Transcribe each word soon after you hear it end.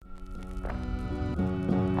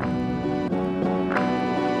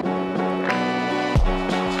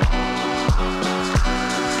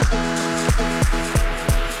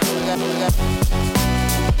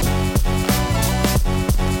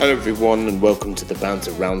Hello everyone and welcome to the Banter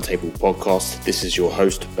Roundtable podcast. This is your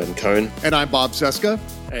host, Ben Cohen. And I'm Bob Seska.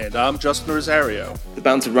 And I'm Justin Rosario. The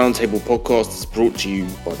Banter Roundtable podcast is brought to you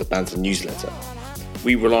by the Banter newsletter.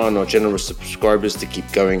 We rely on our generous subscribers to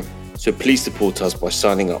keep going, so please support us by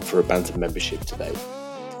signing up for a Banter membership today.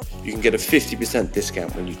 You can get a 50%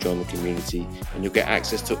 discount when you join the community, and you'll get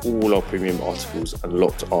access to all our premium articles and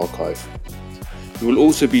locked archive. We will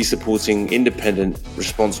also be supporting independent,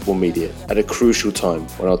 responsible media at a crucial time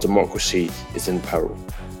when our democracy is in peril.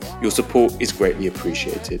 Your support is greatly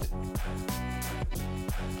appreciated.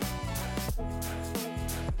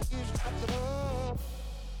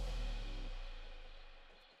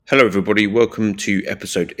 Hello everybody, welcome to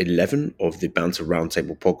episode 11 of the Banter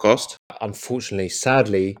Roundtable podcast. Unfortunately,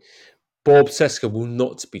 sadly, Bob Seska will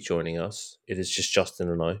not be joining us. It is just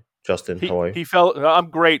Justin and I. Justin, how are you? He fell.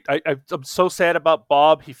 I'm great. I'm so sad about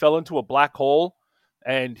Bob. He fell into a black hole,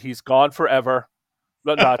 and he's gone forever.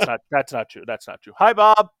 No, that's not. That's not true. That's not true. Hi,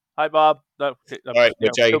 Bob. Hi, Bob. No, all right,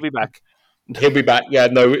 he'll be back. He'll be back. Yeah,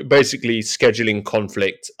 no, basically scheduling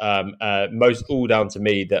conflict. Most all down to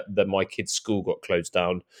me that my kid's school got closed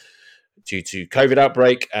down due to COVID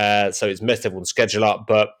outbreak. So it's messed everyone's schedule up.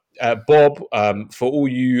 But Bob, for all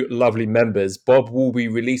you lovely members, Bob will be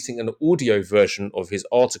releasing an audio version of his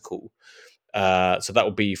article. So that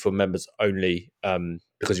will be for members only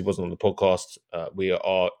because he wasn't on the podcast. We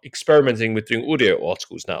are experimenting with doing audio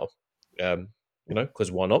articles now,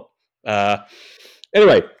 because why not?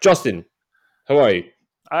 Anyway, Justin, how are you?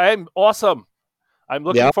 I'm awesome. I'm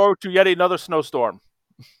looking forward to yet another snowstorm.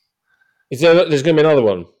 There's going to be another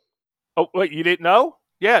one? Oh, wait, you didn't know?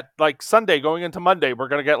 Yeah, like Sunday going into Monday, we're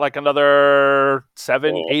going to get like another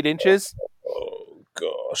 7-8 inches. Oh,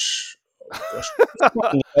 gosh.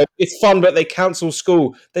 It's fun, but they cancelled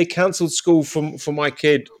school. They cancelled school for my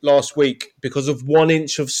kid last week because of 1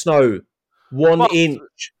 inch of snow. One inch.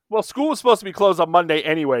 Well, school was supposed to be closed on Monday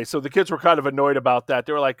anyway, so the kids were kind of annoyed about that.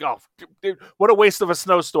 They were like, "Oh, dude, what a waste of a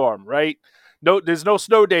snowstorm, right? No, there's no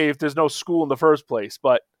snow day if there's no school in the first place."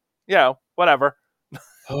 But whatever.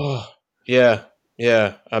 Yeah.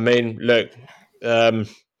 I mean, look.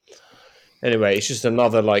 Anyway, it's just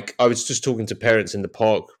another I was just talking to parents in the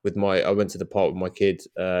park I went to the park with my kid,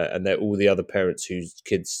 and they're all the other parents whose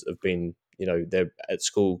kids have been, they're at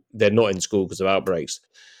school. They're not in school because of outbreaks,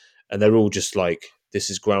 and they're all just like, this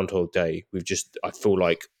is Groundhog Day. I feel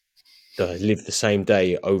like I live the same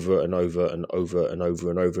day over and over and over and over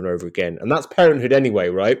and over and over again. And that's parenthood anyway,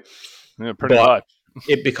 right? Yeah, pretty much.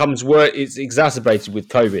 It becomes worse. It's exacerbated with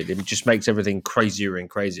COVID. It just makes everything crazier and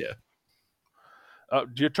crazier.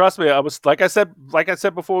 Do you trust me? I was like I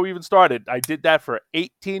said before we even started. I did that for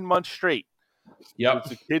 18 months straight. Yep.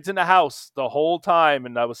 The kids in the house the whole time,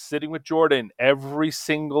 and I was sitting with Jordan every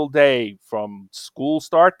single day from school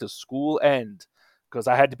start to school end because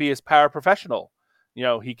I had to be his paraprofessional.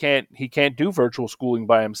 He can't do virtual schooling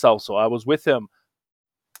by himself, so I was with him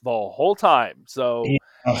the whole time. So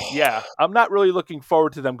yeah, I'm not really looking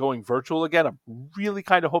forward to them going virtual again. I'm really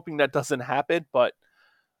kind of hoping that doesn't happen, but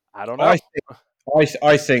I don't know.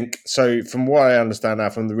 I think so. From what I understand now,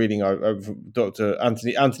 from the reading of Dr.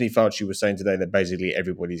 Anthony Fauci was saying today that basically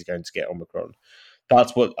everybody's going to get Omicron.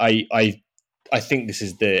 That's what I think. This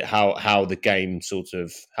is how the game sort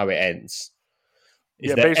of how it ends.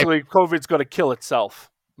 Basically, COVID's going to kill itself.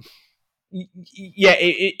 Yeah,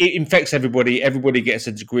 it infects everybody. Everybody gets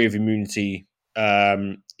a degree of immunity.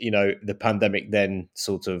 The pandemic then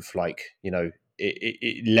sort of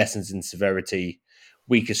it lessens in severity.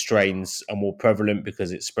 Weaker strains are more prevalent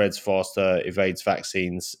because it spreads faster, evades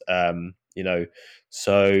vaccines.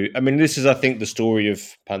 So I mean, this is, I think, the story of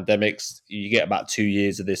pandemics. You get about 2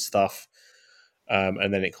 years of this stuff,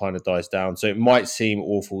 and then it kind of dies down. So it might seem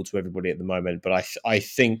awful to everybody at the moment, but I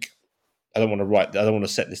think I don't want to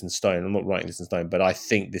set this in stone. I'm not writing this in stone, but I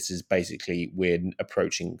think this is basically we're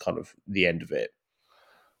approaching kind of the end of it.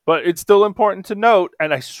 But it's still important to note,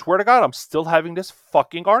 and I swear to God, I'm still having this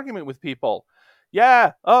fucking argument with people.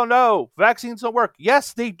 Yeah, oh no, vaccines don't work.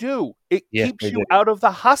 Yes, they do. It keeps you out of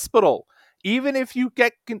the hospital. Even if you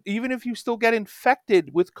still get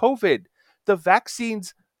infected with COVID, the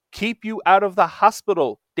vaccines keep you out of the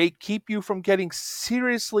hospital. They keep you from getting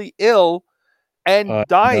seriously ill and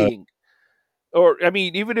dying. Or I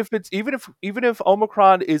mean, even if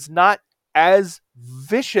Omicron is not as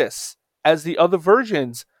vicious as the other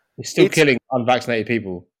versions, it's still killing unvaccinated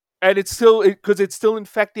people. And it's still because it's still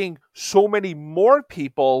infecting so many more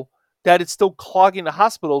people that it's still clogging the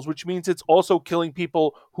hospitals, which means it's also killing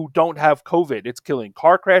people who don't have COVID. It's killing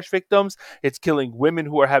car crash victims. It's killing women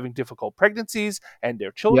who are having difficult pregnancies and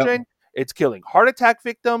their children. Yep. It's killing heart attack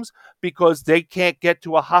victims because they can't get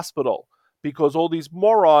to a hospital because all these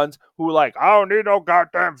morons who are like, I don't need no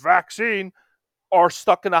goddamn vaccine, are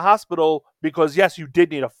stuck in the hospital because, yes, you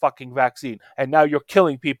did need a fucking vaccine. And now you're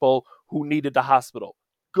killing people who needed the hospital.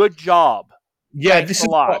 Good job. Yeah, Thanks this a is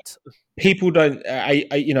what lot. people don't.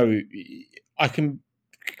 I can.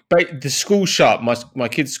 The school shut. My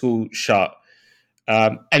kids' school shut.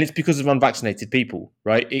 And it's because of unvaccinated people,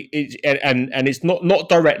 right? And it's not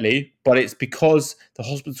directly, but it's because the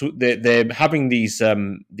hospital they're having these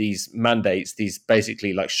mandates, these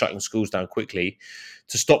basically like shutting schools down quickly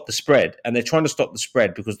to stop the spread, and they're trying to stop the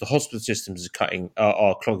spread because the hospital systems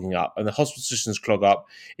are clogging up, and the hospital systems clog up.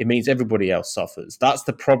 It means everybody else suffers. That's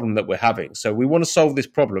the problem that we're having. So we want to solve this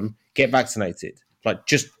problem. Get vaccinated. Like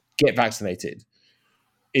just get vaccinated.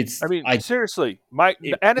 I It's mean, I seriously, my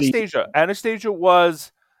it really Anastasia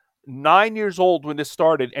was 9 years old when this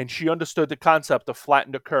started, and she understood the concept of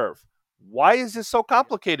flatten the curve. Why is this so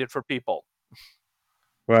complicated for people?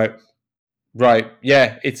 right. Right.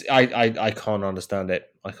 Yeah. I can't understand it.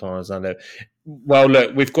 I can't understand it. Well,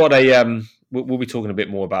 look, we've got a we'll be talking a bit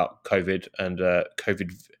more about COVID and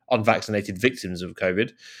COVID unvaccinated victims of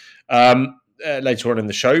COVID later on in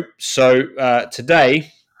the show. So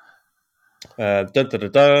today,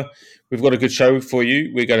 we've got a good show for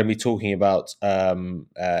you. We're going to be talking about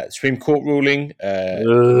Supreme Court ruling,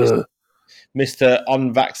 Ugh. Mr.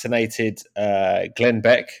 Unvaccinated Glenn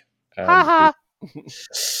Beck. Ha Who ha.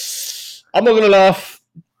 I'm not going to laugh.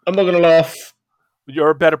 I'm not going to laugh.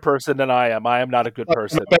 You're a better person than I am. I am not a good I'm a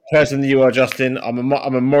person. better person than you are, Justin. I'm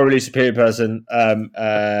a morally superior person.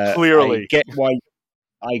 Clearly.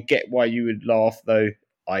 I get why you would laugh, though.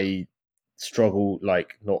 I struggle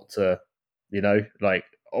like not to, like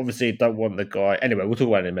obviously don't want the guy. Anyway, we'll talk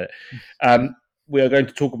about it in a minute. We are going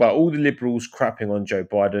to talk about all the liberals crapping on Joe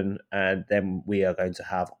Biden, and then we are going to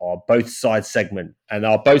have our both sides segment. And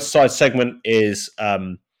our both sides segment is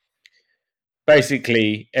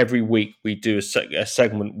basically every week we do a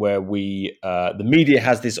segment where the media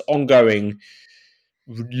has this ongoing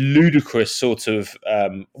ludicrous sort of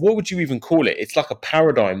what would you even call it? It's like a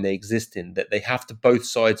paradigm they exist in that they have to both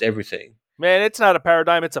sides everything. Man, it's not a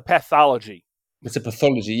paradigm, it's a pathology. It's a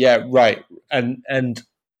pathology, yeah, right. And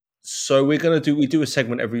so we do a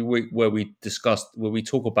segment every week where we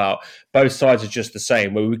talk about both sides are just the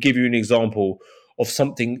same, where we give you an example of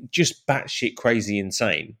something just batshit crazy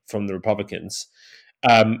insane from the Republicans,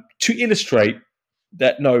 to illustrate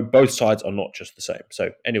that no, both sides are not just the same.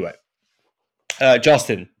 So anyway,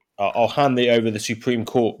 Justin, I'll hand the Supreme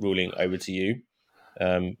Court ruling over to you.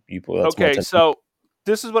 You brought that to my Okay, attention. so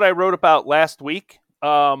this is what I wrote about last week.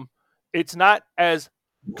 It's not as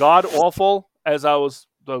god awful as I was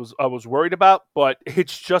worried about, but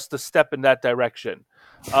it's just a step in that direction.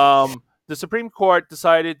 The Supreme Court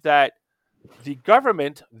decided that the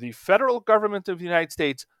government, the federal government of the United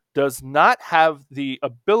States, does not have the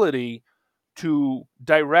ability to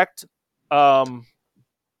direct um,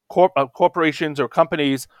 corporations or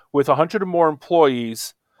companies with 100 or more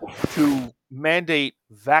employees to mandate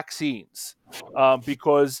vaccines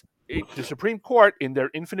because the Supreme Court, in their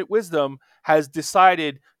infinite wisdom, has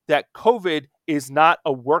decided that COVID is not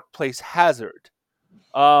a workplace hazard,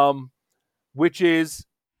 which is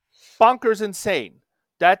bonkers insane.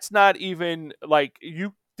 That's not even like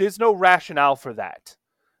you, there's no rationale for that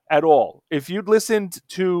at all. If you'd listened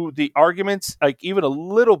to the arguments, like even a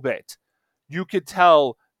little bit, you could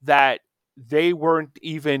tell that they weren't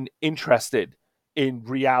even interested in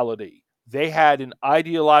reality. They had an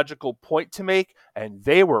ideological point to make, and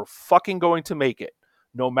they were fucking going to make it,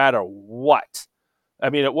 no matter what.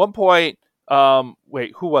 I mean, at one point,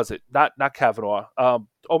 wait, who was it? Not Kavanaugh.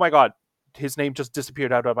 Oh my God, his name just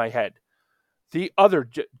disappeared out of my head. The other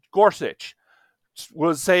Gorsuch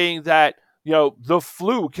was saying that the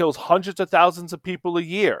flu kills hundreds of thousands of people a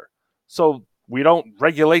year, so we don't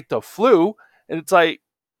regulate the flu. And it's like,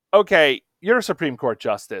 okay, you're a Supreme Court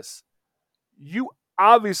justice. You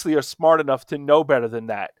obviously are smart enough to know better than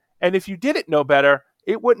that. And if you didn't know better,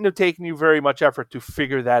 it wouldn't have taken you very much effort to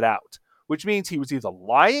figure that out, which means he was either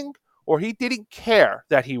lying or he didn't care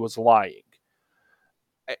that he was lying.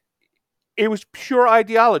 It was pure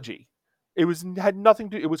ideology. Had nothing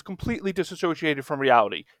to. It was completely disassociated from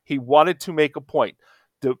reality. He wanted to make a point.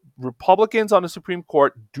 The Republicans on the Supreme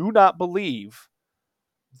Court do not believe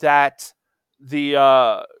that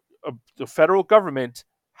the federal government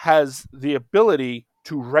has the ability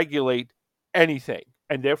to regulate anything,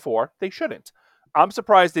 and therefore they shouldn't. I'm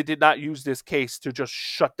surprised they did not use this case to just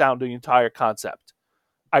shut down the entire concept.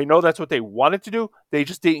 I know that's what they wanted to do. They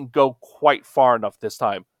just didn't go quite far enough this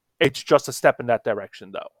time. It's just a step in that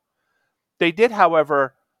direction, though. They did,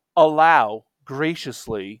 however, allow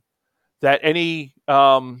graciously that any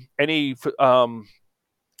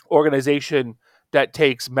organization that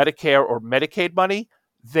takes Medicare or Medicaid money,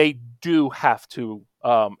 they do have to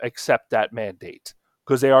accept that mandate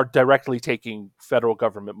because they are directly taking federal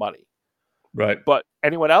government money. Right. But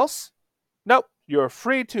anyone else, nope. You're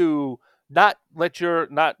free to not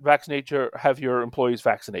have your employees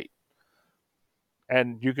vaccinate,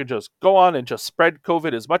 and you can just go on and just spread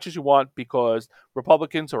COVID as much as you want because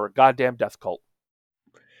Republicans are a goddamn death cult.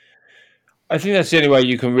 I think that's the only way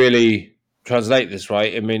you can really translate this,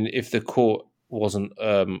 right? I mean, if the court wasn't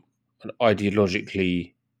an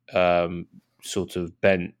ideologically sort of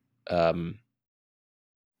bent,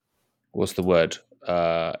 what's the word?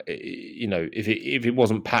 If it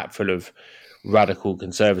wasn't packed full of radical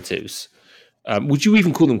conservatives, would you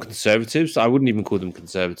even call them conservatives? I wouldn't even call them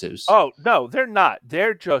conservatives. Oh no, they're not.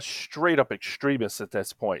 They're just straight up extremists at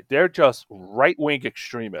this point. They're just right wing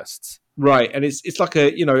extremists. Right, and it's like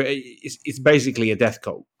it's basically a death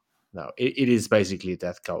cult. No, it is basically a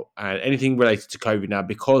death cult, and anything related to COVID now,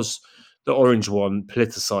 because the orange one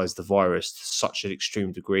politicized the virus to such an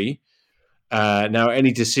extreme degree. Now,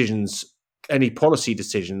 any policy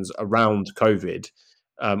decisions around COVID,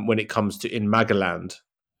 when it comes to in Magaland,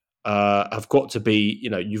 have got to be,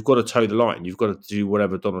 you've got to toe the line. You've got to do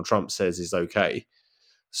whatever Donald Trump says is okay.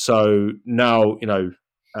 So now,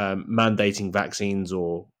 mandating vaccines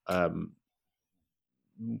or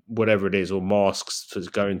whatever it is, or masks for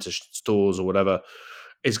going to stores or whatever,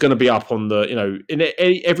 is going to be up on the, in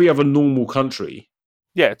every other normal country.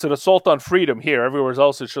 Yeah, it's an assault on freedom here. Everywhere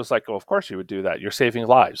else, it's just like, oh, of course you would do that. You're saving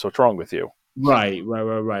lives. What's wrong with you? Right.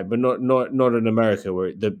 But not in America,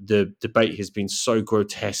 where the debate has been so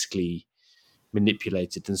grotesquely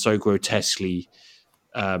manipulated and so grotesquely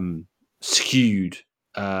skewed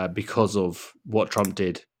because of what Trump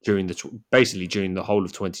did during the whole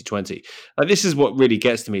of 2020. This is what really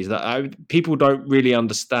gets to me, is that people don't really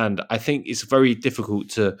understand. I think it's very difficult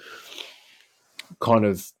to kind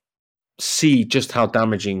of see just how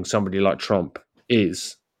damaging somebody like Trump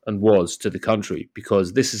is and was to the country,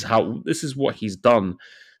 because this is what he's done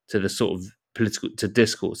to the sort of political to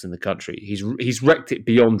discourse in the country. He's wrecked it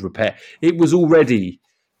beyond repair. It was already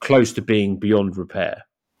close to being beyond repair,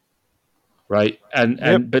 right?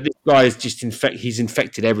 But this guy is just he's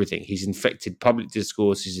infected everything. He's infected public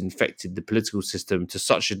discourse. He's infected the political system to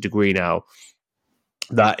such a degree now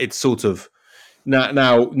that it's sort of now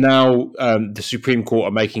the Supreme Court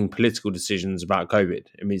are making political decisions about COVID.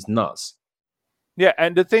 I mean, it's nuts. Yeah,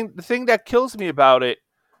 and the thing that kills me about it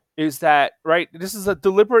is that, right, this is a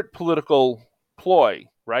deliberate political ploy,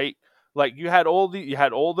 right? Like you had all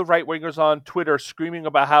the right wingers on Twitter screaming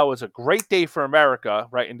about how it was a great day for America,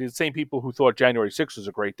 right? And the same people who thought January 6th was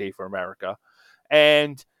a great day for America.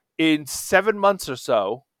 And in 7 months or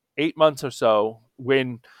so, 8 months or so,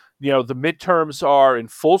 when the midterms are in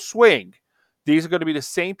full swing, these are going to be the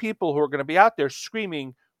same people who are going to be out there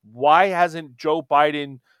screaming, why hasn't Joe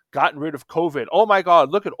Biden gotten rid of COVID? Oh my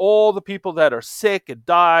God, look at all the people that are sick and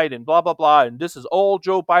died and blah, blah, blah. And this is all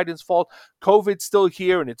Joe Biden's fault. COVID's still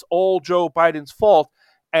here and it's all Joe Biden's fault.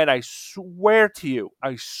 And I swear to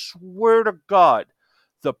God,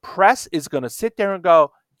 the press is going to sit there and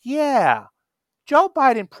go, yeah, Joe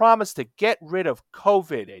Biden promised to get rid of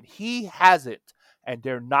COVID and he hasn't. And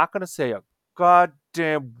they're not going to say a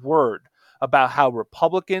goddamn word about how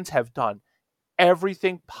Republicans have done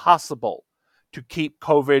everything possible to keep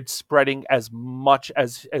COVID spreading as much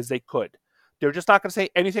as they could. They're just not going to say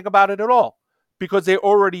anything about it at all because they're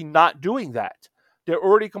already not doing that. They're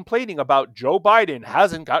already complaining about Joe Biden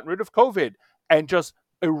hasn't gotten rid of COVID and just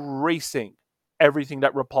erasing everything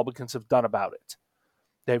that Republicans have done about it.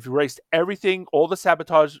 They've erased everything, all the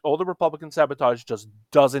sabotage, all the Republican sabotage just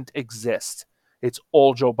doesn't exist. It's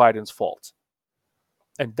all Joe Biden's fault.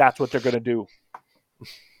 And that's what they're going to do.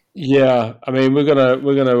 Yeah, I mean, we're gonna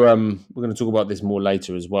talk about this more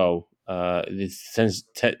later as well. This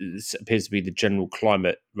appears to be the general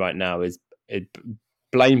climate right now.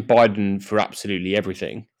 Blame Biden for absolutely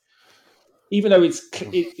everything, even though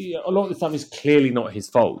a lot of the time it's clearly not his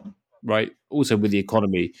fault, right? Also with the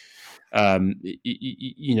economy,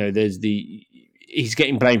 he's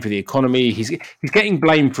getting blamed for the economy. He's getting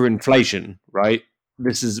blamed for inflation, right?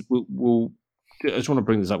 This is I just want to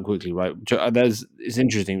bring this up quickly, right? It's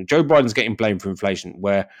interesting. Joe Biden's getting blamed for inflation,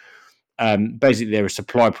 where basically there are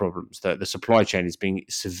supply problems. That the supply chain is being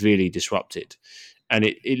severely disrupted, and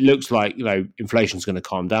it looks like inflation is going to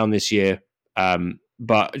calm down this year.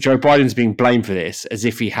 But Joe Biden's being blamed for this as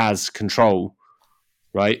if he has control,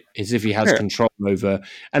 right? As if he has control over.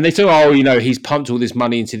 And they say, he's pumped all this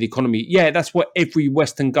money into the economy. Yeah, that's what every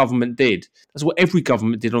Western government did. That's what every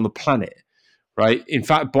government did on the planet. right? In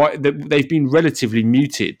fact, they've been relatively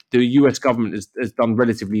muted. The US government has done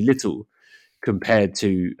relatively little compared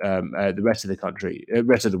to the rest of the country,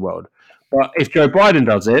 rest of the world. But if Joe Biden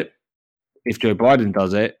does it,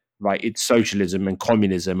 right, it's socialism and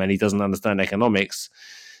communism, and he doesn't understand economics.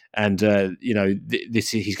 And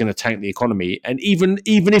he's going to tank the economy. And even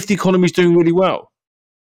if the economy's doing really well,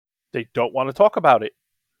 they don't want to talk about it.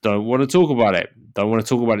 Don't want to talk about it. Don't want to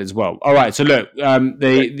talk about it as well. All right. So look,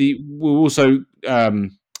 we'll also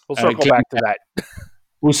we'll circle back to that.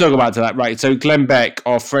 We'll circle back to that. Right. So Glenn Beck,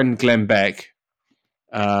 our friend Glenn Beck,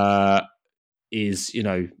 is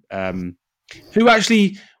who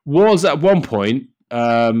actually was at one point.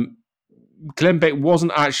 Glenn Beck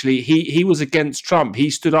wasn't actually he was against Trump. He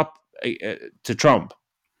stood up to Trump.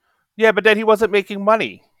 Yeah, but then he wasn't making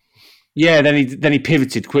money. Yeah, then he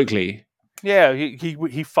pivoted quickly. Yeah,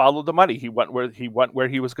 he followed the money. He went where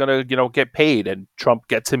he was going to get paid, and Trump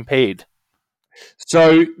gets him paid.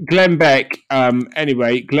 So Glenn Beck,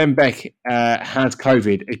 Glenn Beck has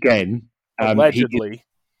COVID again, allegedly,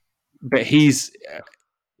 but he's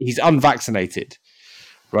unvaccinated.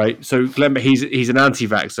 Right, so Glenn, he's an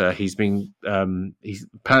anti-vaxxer. He's been he's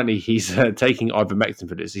taking ivermectin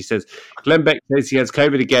for this. He says Glenn Beck says he has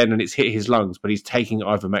COVID again and it's hit his lungs, but he's taking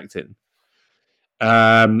ivermectin.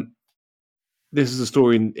 This is a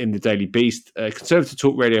story in the Daily Beast. Conservative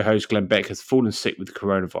talk radio host Glenn Beck has fallen sick with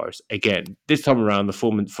coronavirus again. This time around, the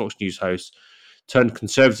former Fox News host turned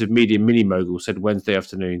conservative media mini mogul said Wednesday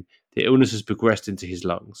afternoon the illness has progressed into his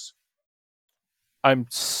lungs. I'm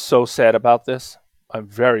so sad about this. I'm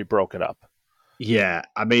very broken up. Yeah,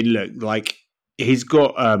 I mean, look, like he's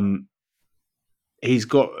clearly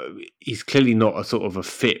not a sort of a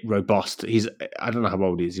fit, robust. I don't know how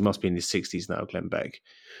old he is. He must be in his 60s now, Glenn Beck.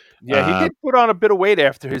 Yeah, he did put on a bit of weight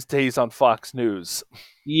after his days on Fox News.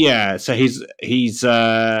 Yeah, so he's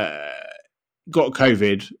got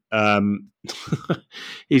COVID.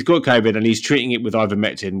 He's got COVID and he's treating it with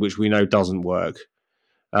ivermectin, which we know doesn't work.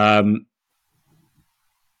 And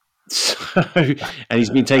he's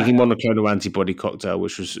been taking monoclonal antibody cocktail,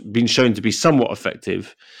 which has been shown to be somewhat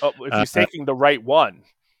effective. Oh, if he's taking the right one,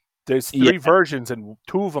 there's three versions, and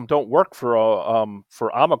two of them don't work for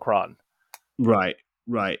Omicron. Right.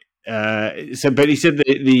 But he said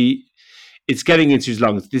that it's getting into his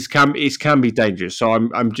lungs. This can be dangerous. So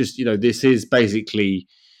I'm just this is basically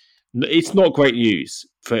it's not great news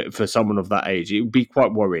for someone of that age. It would be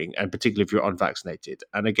quite worrying, and particularly if you're unvaccinated.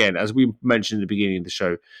 And again, as we mentioned at the beginning of the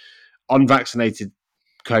show, unvaccinated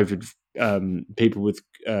COVID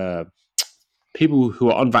people who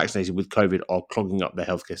are unvaccinated with COVID are clogging up the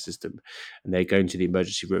healthcare system, and they're going to the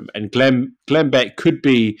emergency room. And Glenn Beck could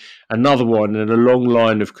be another one in a long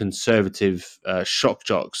line of conservative shock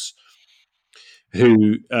jocks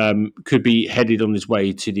who could be headed on his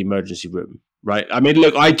way to the emergency room. Right? I mean,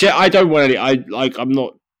 look, I don't want any.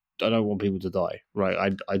 I don't want people to die, right? I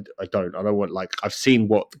don't. I don't want, like, I've seen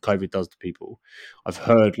what COVID does to people. I've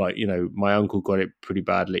heard, like, my uncle got it pretty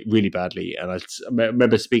badly, really badly, and I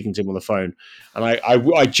remember speaking to him on the phone, and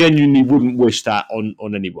I genuinely wouldn't wish that on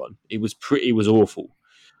anyone. It was awful.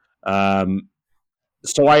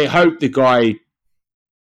 So I hope the guy,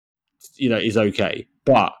 is okay,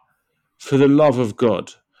 but for the love of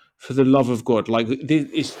God, like,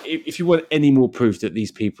 if you want any more proof that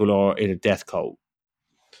these people are in a death cult,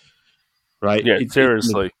 right? Yeah,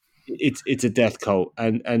 seriously. It's a death cult,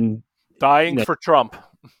 and dying for Trump.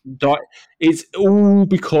 It's all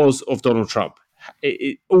because of Donald Trump.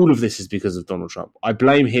 All of this is because of Donald Trump. I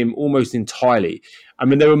blame him almost entirely. I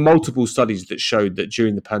mean, there were multiple studies that showed that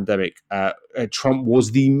during the pandemic, Trump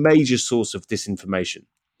was the major source of disinformation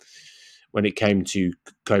when it came to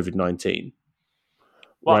COVID-19.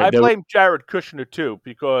 Well, right? I blame Jared Kushner too,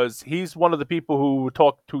 because he's one of the people who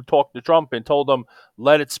talked to Trump and told him,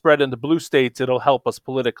 "Let it spread in the blue states; it'll help us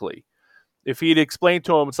politically." If he'd explained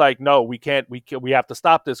to him, it's like, "No, we can't. We have to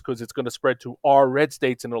stop this because it's going to spread to our red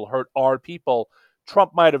states and it'll hurt our people."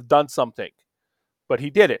 Trump might have done something, but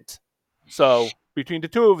he didn't. So between the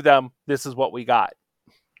two of them, this is what we got.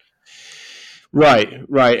 Right,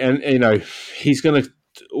 and he's going to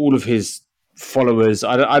all of his followers.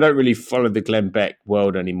 I don't really follow the Glenn Beck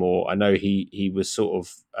world anymore. I know he was sort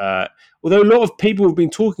of although a lot of people have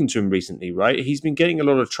been talking to him recently, right? He's been getting a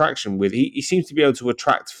lot of traction with. He seems to be able to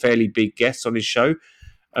attract fairly big guests on his show.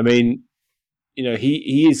 I mean,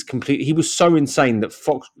 he is complete. He was so insane that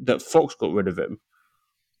Fox got rid of him.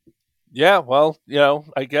 Yeah, well,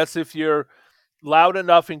 I guess if you're loud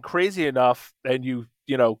enough and crazy enough, and you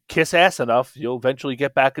kiss ass enough, you'll eventually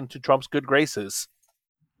get back into Trump's good graces.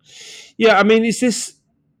 Yeah, I mean, is this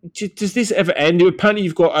does this ever end? Apparently,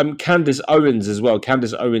 you've got Candace Owens as well.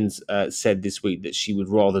 Candace Owens said this week that she would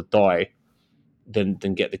rather die than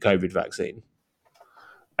get the COVID vaccine.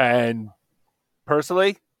 And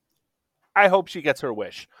personally, I hope she gets her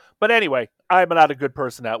wish. But anyway, I'm not a good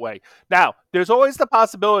person that way. Now, there's always the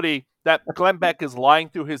possibility that Glenn Beck is lying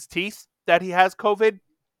through his teeth that he has COVID,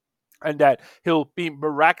 and that he'll be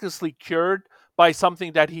miraculously cured by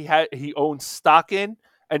something that he owns stock in,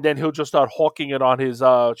 and then he'll just start hawking it on his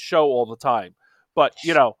show all the time. But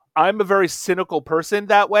I'm a very cynical person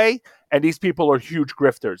that way, and these people are huge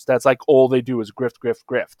grifters. That's like all they do is grift, grift,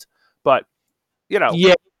 grift. But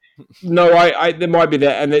yeah, no, I there might be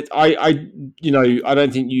that, and I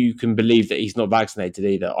don't think you can believe that he's not vaccinated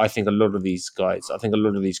either. I think a lot of these guys, a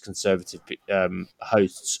lot of these conservative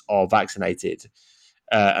hosts are vaccinated,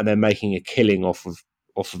 and they're making a killing off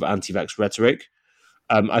of anti-vax rhetoric.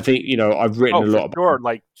 I think I've written a lot about. Sure.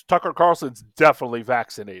 Like Tucker Carlson's definitely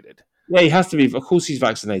vaccinated. Yeah, he has to be. Of course, he's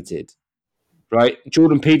vaccinated, right?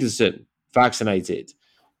 Jordan Peterson vaccinated.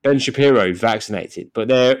 Ben Shapiro vaccinated, but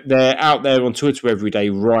they're out there on Twitter every day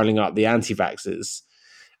riling up the anti-vaxxers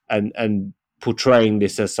and portraying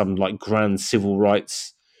this as some like grand civil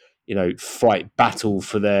rights, fight battle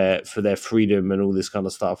for their freedom and all this kind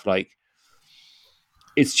of stuff. Like,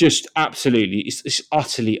 it's just absolutely, it's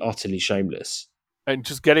utterly shameless. And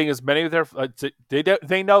just getting as many of their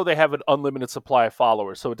they know they have an unlimited supply of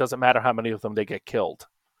followers, so it doesn't matter how many of them they get killed.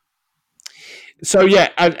 So yeah,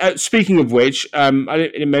 speaking of which, I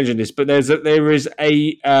didn't mention this, but there is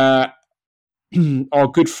our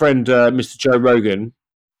good friend Mr. Joe Rogan,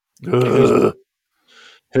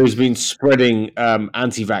 who's been spreading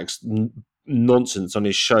anti-vax nonsense on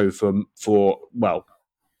his show for well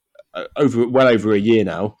over a year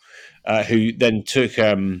now. Who then took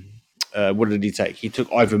what did he take? He took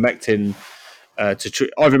ivermectin to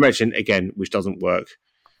treat ivermectin again, which doesn't work,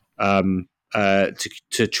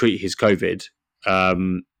 to treat his COVID.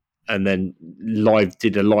 And then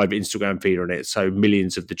did a live Instagram feed on it. So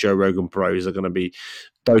millions of the Joe Rogan pros are going to be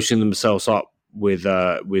dosing themselves up with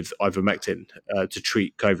ivermectin to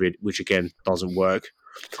treat COVID, which again doesn't work.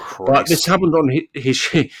 Christ. But this happened on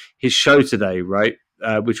his show today, right?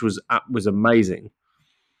 Which was amazing.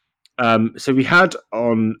 So we had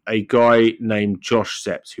on a guy named Josh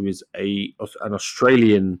Seps, who is an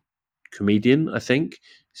Australian comedian, I think.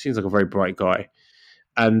 Seems like a very bright guy.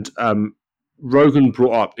 And Rogan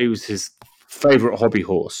brought up, it was his favorite hobby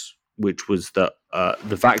horse, which was that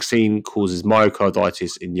the vaccine causes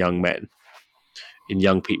myocarditis in young men, in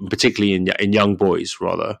young people, particularly in young boys,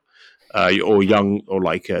 rather, or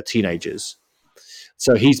teenagers.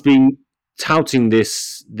 So he's been touting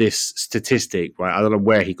this statistic, right? I don't know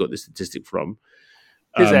where he got this statistic from.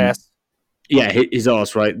 His ass. Yeah, his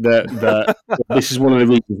ass, right? This is one of the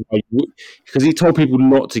reasons why, because he told people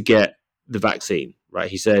not to get the vaccine, right?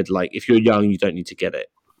 He said, like, if you're young, you don't need to get it,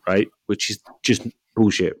 right? Which is just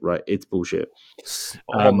bullshit, right? It's bullshit.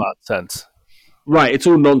 All nonsense. Right, it's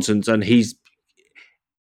all nonsense, and he's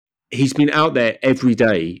been out there every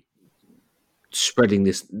day spreading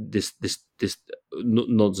this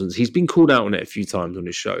nonsense. He's been called out on it a few times on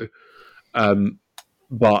his show,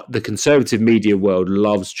 but the conservative media world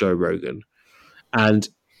loves Joe Rogan, and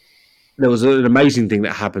there was an amazing thing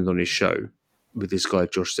that happened on his show with this guy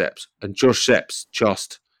Josh Seps, and Josh Seps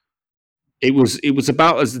it was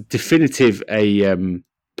about as definitive a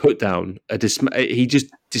put down. He just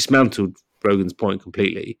dismantled Rogan's point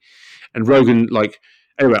completely, and Rogan, like,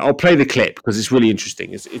 anyway, I'll play the clip because it's really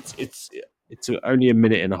interesting. It's only a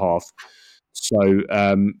minute and a half, so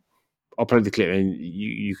I'll play the clip and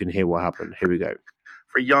you can hear what happened. Here we go.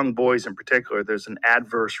 For young boys in particular, there's an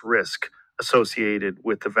adverse risk associated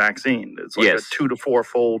with the vaccine. It's like a 2 to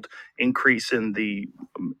 4-fold increase in the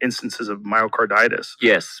instances of myocarditis.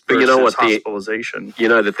 Yes, but you know what? Hospitalization. You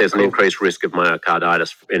know that there's an increased risk of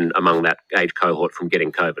myocarditis among that age cohort from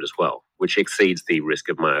getting COVID as well, which exceeds the risk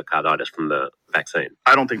of myocarditis from the vaccine.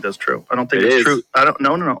 I don't think that's true. I don't think it's true.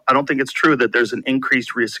 No. I don't think it's true that there's an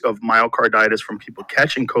increased risk of myocarditis from people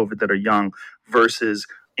catching COVID that are young versus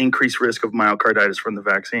increased risk of myocarditis from the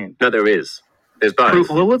vaccine. No, there is. There's both.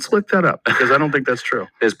 Well, let's look that up because I don't think that's true.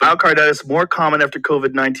 There's myocarditis more common after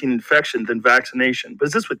COVID-19 infection than vaccination. But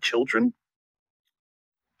is this with children?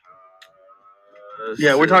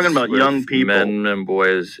 Yeah, we're talking about young people. Men and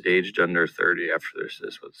boys aged under 30 after this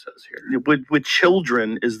is what it says here. With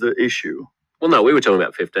children is the issue. Well, no, we were talking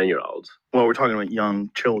about 15-year-olds. Well, we're talking about young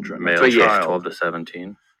children. Male child. 12 to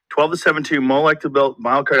 17. 12 to 17, more likely to develop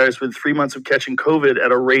myocarditis within 3 months of catching COVID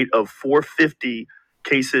at a rate of 450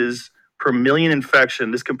 cases per million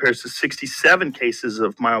infection. This compares to 67 cases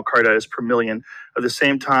of myocarditis per million. At the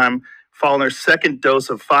same time, following their second dose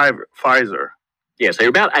of Pfizer. Yeah, so you're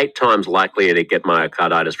about 8 times likelier to get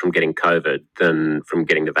myocarditis from getting COVID than from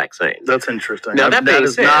getting the vaccine. That's interesting. Now, that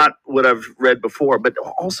is not what I've read before, but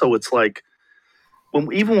also it's like,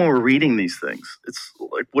 even when we're reading these things, it's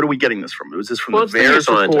like, what are we getting this from? Was this from the VAERS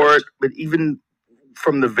report? But even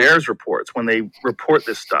from the VAERS reports, when they report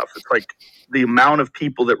this stuff, it's like the amount of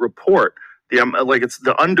people that report, it's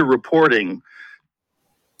the underreporting.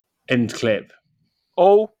 End clip.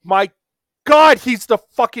 Oh my God, he's the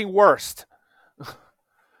fucking worst.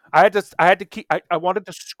 I wanted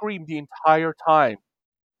to scream the entire time.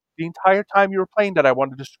 The entire time you were playing that, I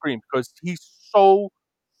wanted to scream because he's so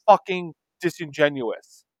fucking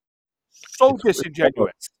disingenuous. So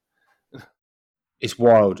disingenuous. It's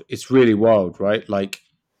wild. It's really wild, right? Like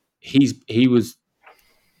he was,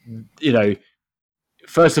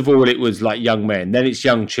 first of all, it was like young men, then it's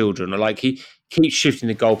young children. Like he keeps shifting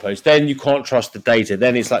the goalposts. Then you can't trust the data.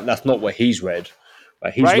 Then it's like that's not what he's read.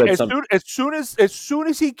 Like he's read something. As soon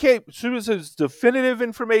as he came, as soon as his definitive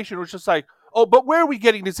information was just like, oh, but where are we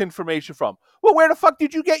getting this information from? Well, where the fuck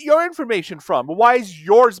did you get your information from? Why is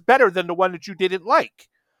yours better than the one that you didn't like?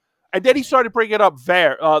 And then he started bringing up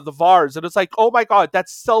the VARs, and it's like, oh my God,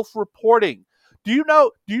 that's self-reporting. Do you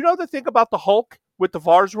know the thing about the Hulk with the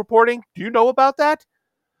VARs reporting? Do you know about that?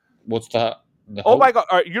 What's that? Oh my God!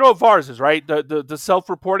 All right, you know what VARs is, right? The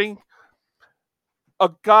self-reporting. A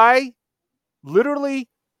guy literally,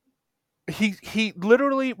 he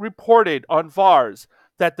literally reported on VARs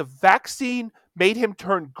that the vaccine made him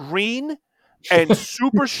turn green and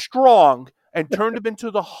super strong and turned him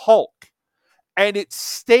into the Hulk, and it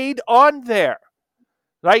stayed on there.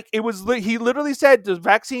 Like he literally said the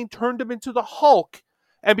vaccine turned him into the Hulk,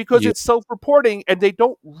 and because it's self-reporting and they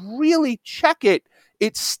don't really check it,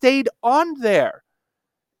 it stayed on there,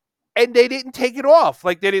 and they didn't take it off.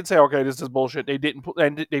 Like they didn't say, "Okay, this is bullshit." They didn't,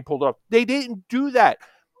 and they pulled it off. They didn't do that.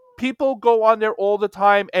 People go on there all the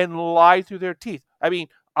time and lie through their teeth. I mean,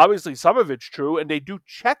 obviously some of it's true, and they do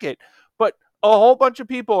check it, but a whole bunch of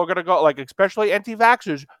people are going to go, like, especially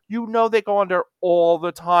anti-vaxxers, they go on there all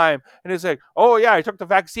the time. And it's like, oh, yeah, I took the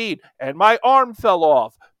vaccine and my arm fell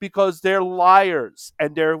off, because they're liars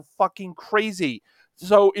and they're fucking crazy.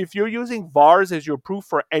 So if you're using VARs as your proof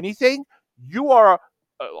for anything, you are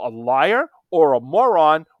a liar or a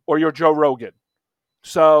moron, or you're Joe Rogan.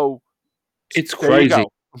 So it's crazy.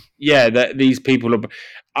 Yeah, that these people are.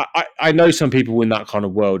 I know some people in that kind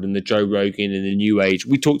of world, in the Joe Rogan, in the New Age.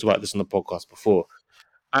 We talked about this on the podcast before,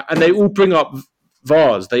 and they all bring up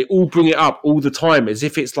VARs. They all bring it up all the time, as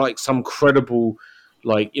if it's like some credible,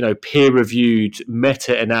 like, peer-reviewed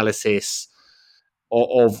meta-analysis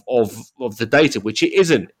of the data, which it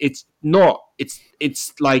isn't. It's not.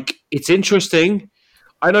 It's like, it's interesting.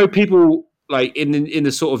 I know people, like, in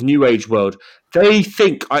the sort of New Age world, they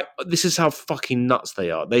think this is how fucking nuts they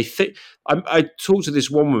are. They think I talked to this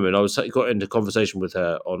one woman. I got into conversation with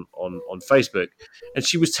her on Facebook, and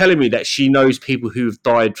she was telling me that she knows people who have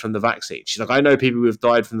died from the vaccine. She's like, I know people who have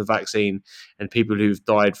died from the vaccine and people who've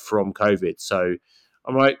died from COVID. So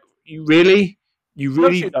I'm like, you really? No,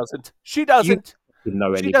 she doesn't. She doesn't.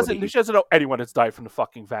 She doesn't know anyone that's died from the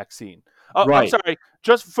fucking vaccine. Right. I'm sorry.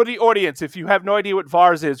 Just for the audience, if you have no idea what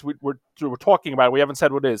VARS is, we're talking about it. We haven't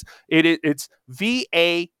said what it is. It's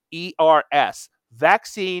VAERS,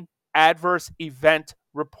 Vaccine Adverse Event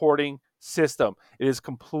Reporting System. It is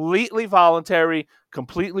completely voluntary,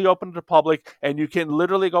 completely open to the public, and you can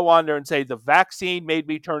literally go on there and say, the vaccine made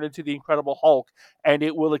me turn into the Incredible Hulk, and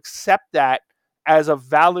it will accept that as a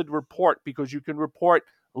valid report, because you can report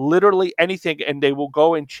literally anything and they will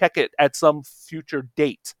go and check it at some future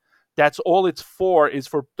date. That's all it's for, is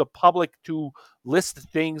for the public to list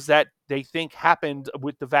things that they think happened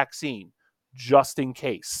with the vaccine, just in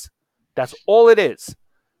case. That's all it is.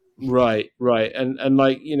 Right. And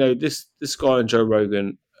like, this guy on Joe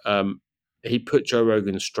Rogan, he put Joe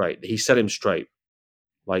Rogan straight. He set him straight.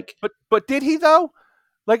 Like, but did he though?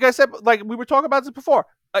 Like I said, like we were talking about this before,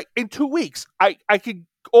 like in 2 weeks, I could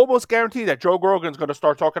almost guarantee that Joe Rogan's going to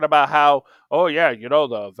start talking about how, oh yeah,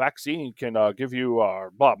 the vaccine can give you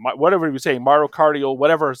whatever he was saying, myocardial,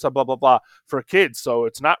 whatever, so blah blah blah, for kids, so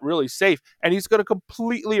it's not really safe, and he's going to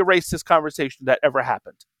completely erase this conversation that ever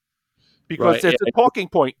happened, because it's a talking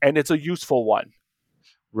point and it's a useful one.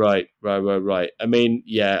 Right. I mean,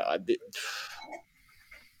 yeah,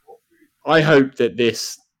 I hope that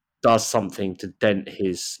this does something to dent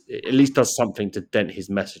his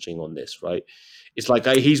messaging on this, right? It's like,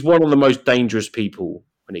 he's one of the most dangerous people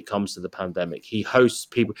when it comes to the pandemic. He hosts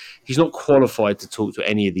people. He's not qualified to talk to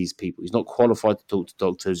any of these people. He's not qualified to talk to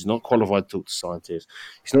doctors. He's not qualified to talk to scientists.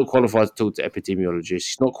 He's not qualified to talk to epidemiologists.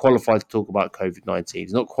 He's not qualified to talk about COVID-19.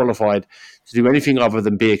 He's not qualified to do anything other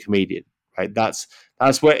than be a comedian. Right? That's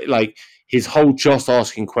where like his whole just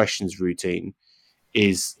asking questions routine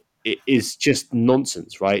is just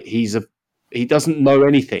nonsense. Right? He doesn't know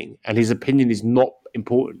anything, and his opinion is not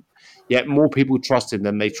important. Yet more people trust him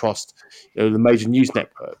than they trust the major news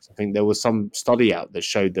networks. I think there was some study out that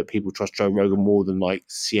showed that people trust Joe Rogan more than like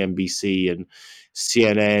CNBC and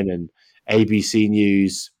CNN and ABC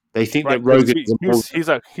News. They think that Rogan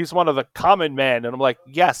he's one of the common men, and I'm like,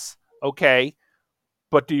 yes, okay,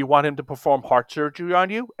 but do you want him to perform heart surgery on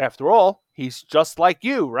you? After all, he's just like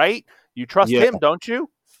you, right? You trust him, don't you?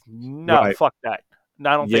 No, right. Fuck that. No,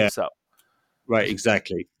 I don't think so. Right,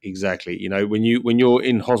 exactly. You know, when you're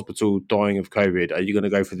in hospital dying of COVID, are you going to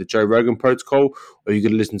go for the Joe Rogan protocol, or are you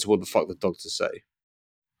going to listen to what the fuck the doctors say?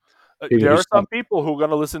 There are some people who are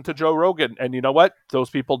going to listen to Joe Rogan, and you know what? Those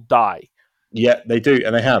people die. Yeah, they do,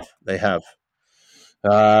 and they have.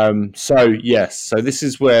 So this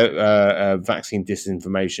is where vaccine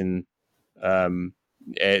disinformation.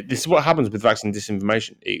 This is what happens with vaccine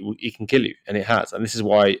disinformation. It can kill you, and it has. And this is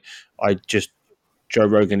why Joe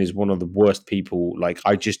Rogan is one of the worst people. Like,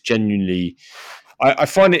 I just genuinely, I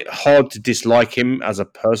find it hard to dislike him as a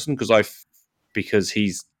person because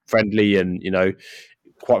he's friendly and, you know,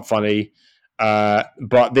 quite funny.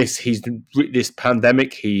 But this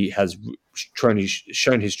pandemic, he has shown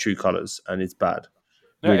his true colors, and it's bad.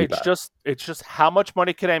 Really bad. It's just how much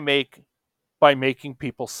money can I make by making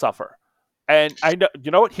people suffer? And I know, you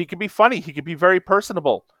know what? He can be funny. He can be very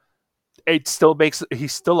personable. It still makes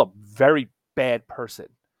he's still a very bad person.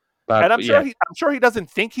 And I'm sure he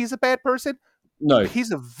doesn't think he's a bad person. No,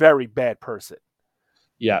 he's a very bad person.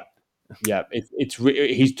 Yeah.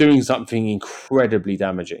 He's doing something incredibly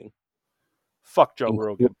damaging. Fuck Joe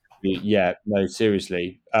Rogan. Yeah, no,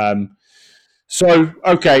 seriously. Next,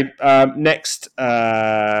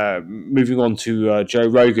 moving on to Joe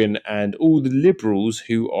Rogan and all the liberals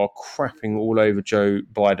who are crapping all over Joe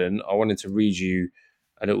Biden. I wanted to read you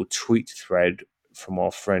a little tweet thread from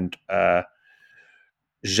our friend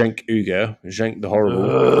Cenk the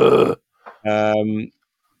Horrible.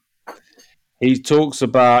 He talks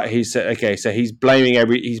about he's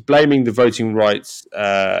blaming the voting rights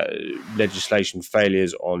legislation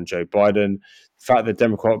failures on Joe Biden. The fact that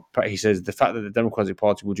the Democratic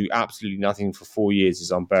Party will do absolutely nothing for 4 years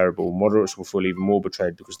is unbearable. Moderates will feel even more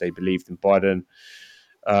betrayed because they believed in Biden.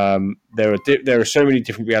 There are so many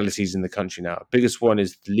different realities in the country now. The biggest one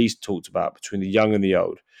is the least talked about between the young and the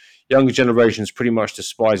old. Younger generations pretty much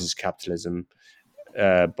despises capitalism.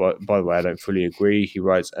 But by the way, I don't fully agree. He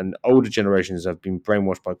writes, and older generations have been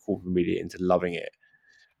brainwashed by corporate media into loving it.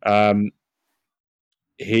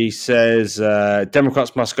 He says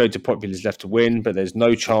Democrats must go to populist left to win, but there's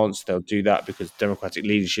no chance they'll do that because Democratic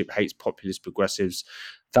leadership hates populist progressives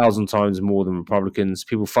 1,000 times more than Republicans.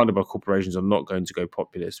 People funded by corporations are not going to go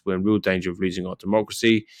populist. We're in real danger of losing our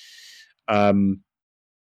democracy.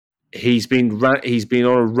 He's been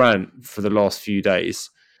on a rant for the last few days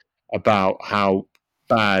about how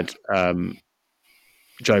bad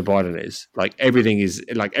Joe Biden is. Everything is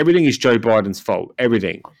Joe Biden's fault.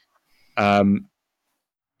 Everything.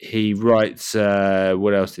 He writes,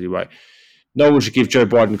 what else did he write? No one should give Joe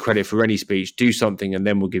Biden credit for any speech. Do something and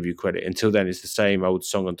then we'll give you credit. Until then, it's the same old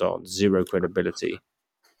song and dance. Zero credibility.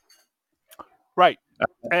 Right.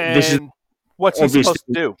 And what's he supposed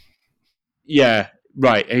to do? Yeah,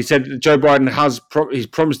 right. He said Joe Biden he's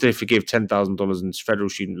promised to forgive $10,000 in federal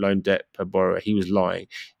student loan debt per borrower. He was lying.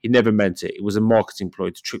 He never meant it. It was a marketing ploy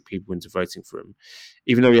to trick people into voting for him.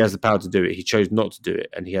 Even though he has the power to do it, he chose not to do it,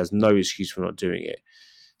 and he has no excuse for not doing it,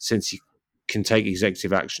 since he can take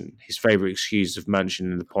executive action. His favourite excuse of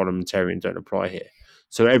Manchin and the parliamentarian don't apply here.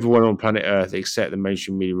 So everyone on planet Earth, except the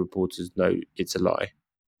mainstream media reporters, know it's a lie.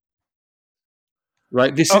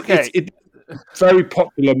 Right? This is it's very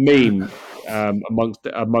popular meme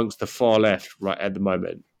amongst the far left right at the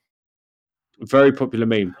moment. Very popular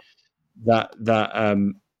meme that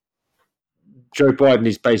Joe Biden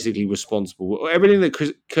is basically responsible. Everything that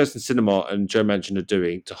Kirsten Sinema and Joe Manchin are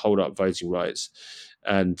doing to hold up voting rights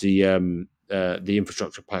and the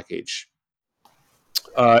infrastructure package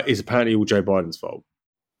is apparently all Joe Biden's fault.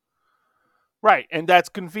 Right, and that's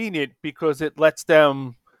convenient because it lets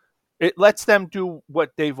them do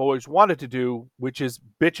what they've always wanted to do, which is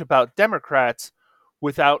bitch about Democrats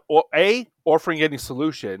without A, offering any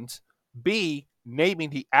solutions, B, naming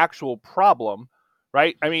the actual problem,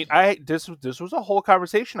 right? I mean, this was a whole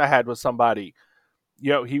conversation I had with somebody.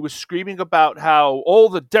 he was screaming about how all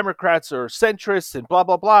the Democrats are centrists and blah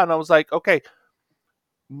blah blah, and I was like, okay,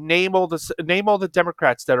 name all the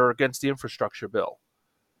Democrats that are against the infrastructure bill.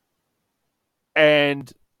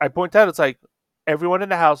 And I point out, it's like everyone in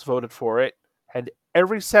the House voted for it, and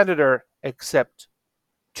every senator except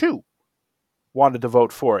 2 wanted to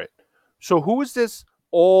vote for it. So who is this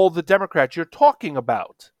all the Democrats you're talking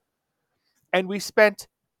about? And we spent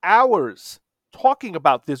hours talking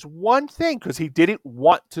about this one thing because he didn't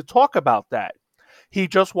want to talk about that. He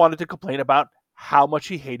just wanted to complain about how much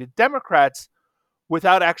he hated Democrats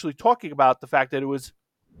without actually talking about the fact that it was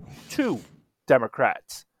 2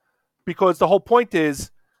 Democrats. Because the whole point is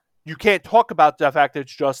you can't talk about the fact that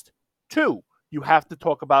it's just 2. You have to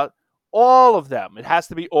talk about all of them. It has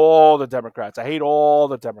to be all the Democrats. I hate all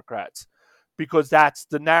the Democrats because that's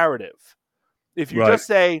the narrative. If you just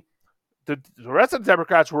say the rest of the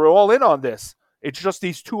Democrats were all in on this, it's just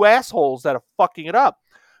these 2 assholes that are fucking it up.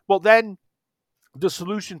 Well, then the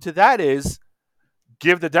solution to that is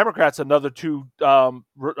give the Democrats another 2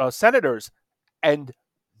 senators, and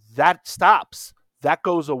that stops. That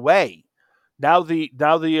goes away. Now the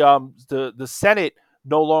Senate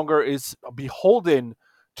no longer is beholden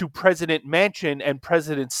to President Manchin and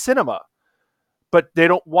President Sinema, but they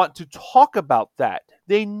don't want to talk about that.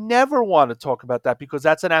 They never want to talk about that because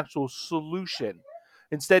that's an actual solution.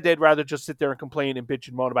 Instead, they'd rather just sit there and complain and bitch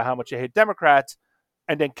and moan about how much they hate Democrats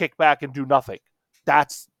and then kick back and do nothing.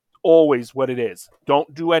 That's always what it is.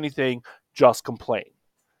 Don't do anything, just complain.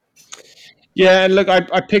 Yeah, and look,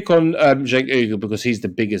 I pick on Cenk Uygur because he's the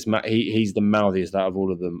biggest, he's the mouthiest out of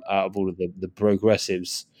all of them, out of all of the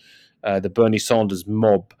progressives, the Bernie Sanders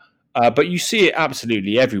mob. But you see it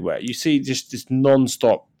absolutely everywhere. You see just this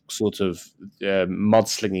non-stop sort of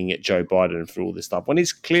mudslinging at Joe Biden for all this stuff, when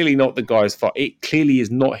it's clearly not the guy's fault. It clearly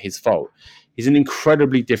is not his fault. He's in an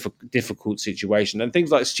incredibly difficult situation. And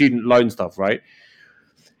things like student loan stuff, right?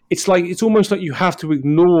 It's almost like you have to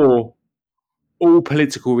ignore all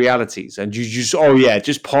political realities and you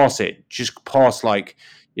just pass it. Just pass climate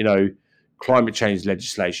change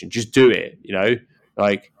legislation. Just do it,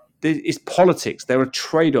 it's politics. There are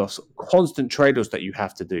trade-offs, constant trade-offs that you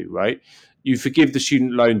have to do, right? You forgive the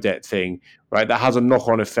student loan debt thing, right? That has a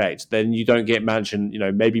knock-on effect. Then you don't get Manchin,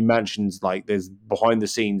 maybe Manchin's there's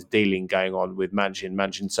behind-the-scenes dealing going on with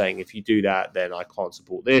Manchin saying, if you do that, then I can't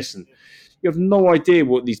support this. And you have no idea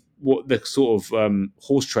what the sort of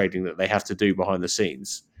horse trading that they have to do behind the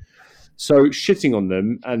scenes. So shitting on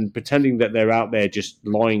them and pretending that they're out there just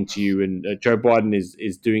lying to you, and Joe Biden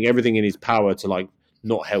is doing everything in his power to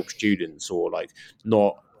not help students or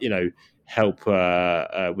not help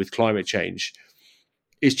with climate change.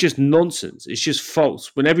 It's just nonsense. It's just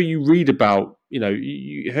false. Whenever you read about,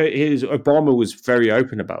 Obama was very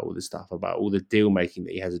open about all this stuff, about all the deal making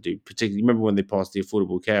that he had to do. Particularly, remember when they passed the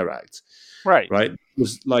Affordable Care Act, right? It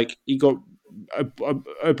was he got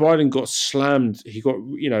Biden got slammed. He got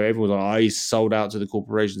everyone was like, he's sold out to the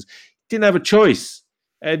corporations. Didn't have a choice.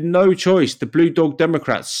 Had no choice. The Blue Dog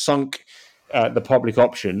Democrats sunk the public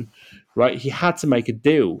option, right? He had to make a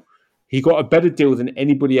deal. He got a better deal than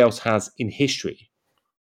anybody else has in history.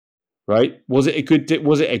 Right? Was it a good?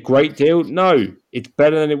 Was it a great deal? No, it's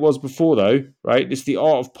better than it was before, though. Right? It's the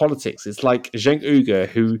art of politics. It's like Cenk Uygur,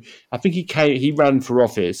 who I think he ran for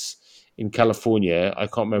office in California. I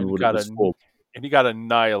can't remember what it was for, and he got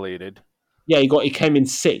annihilated. Yeah, he came in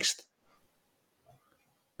 6th,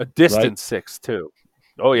 a distant 6th too.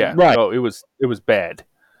 Oh yeah, right. Oh, it was bad.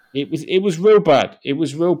 It was real bad. It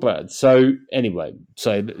was real bad. So anyway,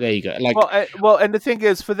 there you go. Well, and the thing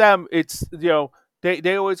is, for them, it's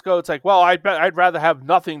They always go, it's like, well, I'd rather have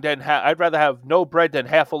nothing than I'd rather have no bread than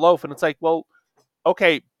half a loaf. And it's like, well,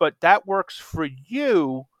 okay, but that works for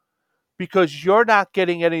you because you're not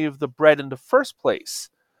getting any of the bread in the first place.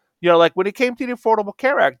 When it came to the Affordable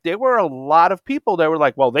Care Act, there were a lot of people that were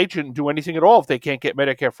like, well, they shouldn't do anything at all if they can't get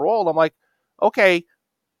Medicare for all. I'm like, okay,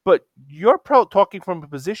 but you're talking from a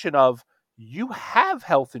position of you have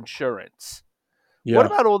health insurance. Yeah. What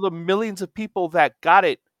about all the millions of people that got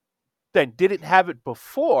it then didn't have it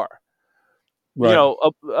before? Right.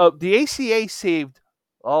 The ACA saved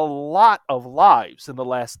a lot of lives in the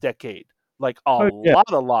last decade, lot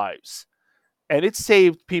of lives, and it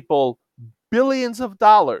saved people billions of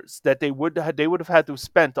dollars that they would have had to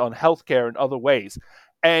spend on healthcare in other ways,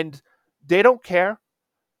 and they don't care.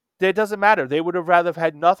 It doesn't matter. They would have rather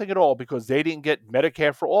had nothing at all because they didn't get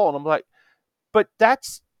Medicare for all. And I'm like, but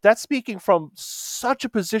that's speaking from such a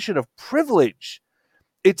position of privilege.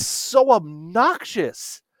 It's so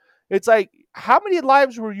obnoxious. It's like, how many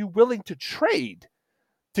lives were you willing to trade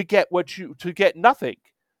to get nothing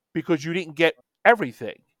because you didn't get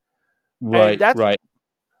everything? Right.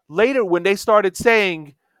 later when they started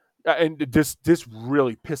saying, and this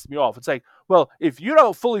really pissed me off. It's like, well, if you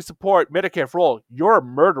don't fully support Medicare for all, you're a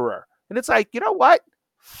murderer. And it's like, you know what?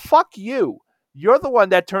 Fuck you. You're the one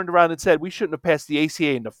that turned around and said we shouldn't have passed the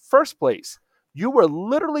ACA in the first place. You were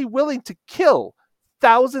literally willing to kill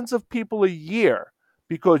thousands of people a year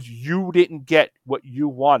because you didn't get what you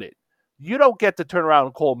wanted. You don't get to turn around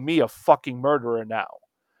and call me a fucking murderer now.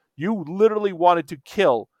 You literally wanted to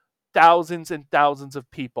kill thousands and thousands of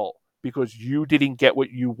people because you didn't get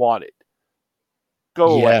what you wanted.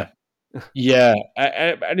 Go away. Yeah,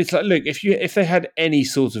 and it's like, look, if they had any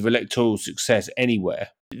sort of electoral success anywhere,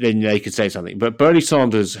 then they could say something. But Bernie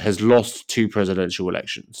Sanders has lost 2 presidential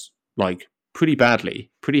elections, like pretty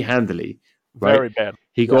badly, pretty handily, right? Very bad.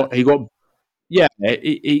 He got he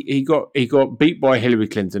got beat by Hillary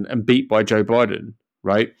Clinton and beat by Joe Biden,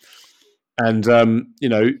 right? And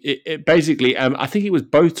it basically, I think it was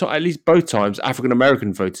at least both times, African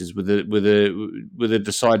American voters with a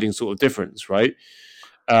deciding sort of difference, right?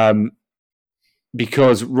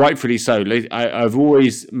 Because rightfully so, I've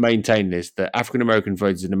always maintained this, that African American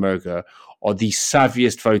voters in America are the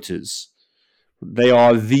savviest voters. They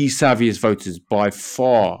are the savviest voters by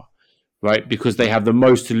far, right? Because they have the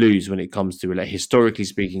most to lose when it comes to, historically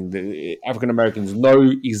speaking, the African Americans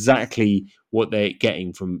know exactly what they're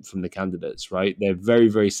getting from the candidates, right? They're very,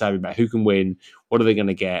 very savvy about who can win, what are they going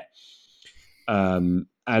to get. And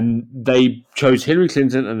they chose Hillary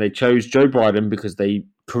Clinton and they chose Joe Biden because they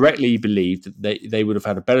correctly believed that they would have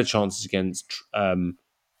had a better chances against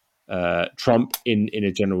Trump in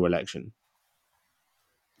a general election,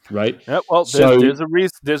 right? Yeah, well, there's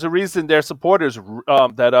a reason their supporters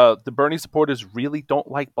the Bernie supporters really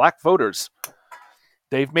don't like black voters.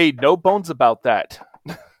 They've made no bones about that.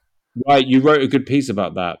 Right, you wrote a good piece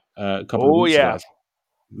about that a couple of weeks ago.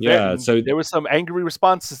 Yeah, so there were some angry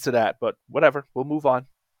responses to that, but whatever, we'll move on.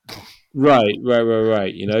 Right.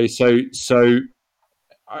 So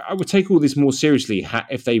I would take all this more seriously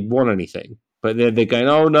if they won anything. But they're going,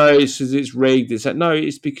 oh no, it's rigged. It's like, no,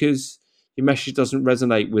 it's because your message doesn't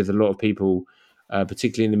resonate with a lot of people,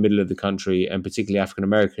 particularly in the middle of the country, and particularly African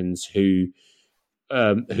Americans who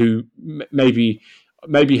maybe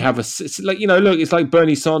have look, it's like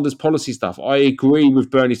Bernie Sanders policy stuff. I agree with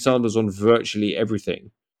Bernie Sanders on virtually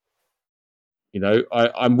everything.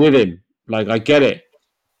 I'm with him. Like, I get it.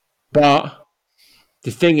 But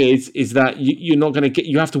the thing is that you're not going to get.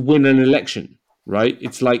 You have to win an election, right?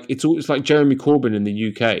 It's like Jeremy Corbyn in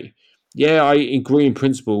the UK. Yeah, I agree in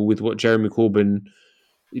principle with what Jeremy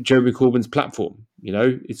Corbyn's platform.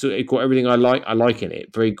 It got everything I like. I like in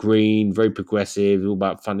it. Very green, very progressive. All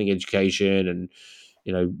about funding education and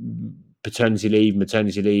paternity leave,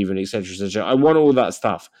 maternity leave, and etc. etc. I want all that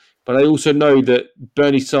stuff, but I also know that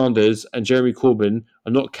Bernie Sanders and Jeremy Corbyn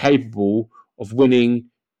are not capable of winning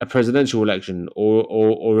a presidential election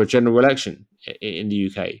or a general election in the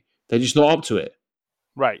UK. They're just not up to it.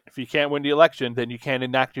 Right. If you can't win the election, then you can't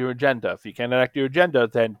enact your agenda. If you can't enact your agenda,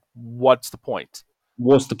 then what's the point?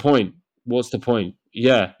 What's the point?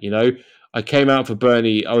 Yeah, I came out for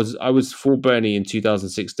Bernie. I was for Bernie in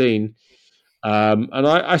 2016. And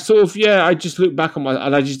I sort of, I just look back on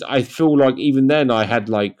I feel like even then I had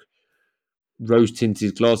like rose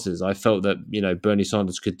tinted glasses. I felt that Bernie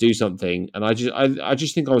Sanders could do something, and I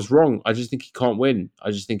just think I was wrong. I just think he can't win.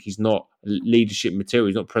 I just think he's not leadership material.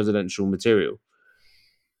 He's not presidential material,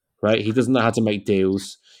 right? He doesn't know how to make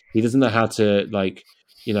deals. He doesn't know how to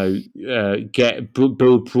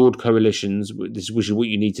build broad coalitions. Which is what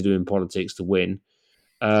you need to do in politics to win.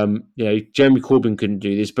 Jeremy Corbyn couldn't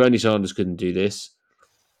do this. Bernie Sanders couldn't do this.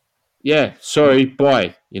 Yeah, sorry,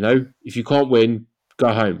 bye. If you can't win,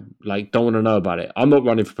 go home. Like, don't want to know about it. I'm not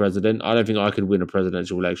running for president. I don't think I could win a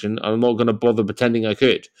presidential election. I'm not going to bother pretending I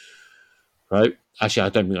could. Right? Actually, I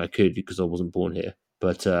don't think I could because I wasn't born here.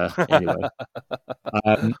 But anyway.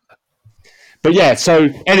 But yeah, so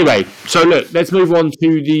anyway, so look, let's move on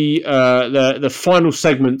to the final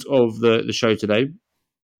segment of the show today.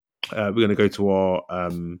 We're going to go to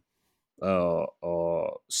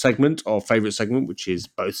our segment, our favorite segment, which is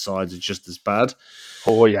both sides are just as bad.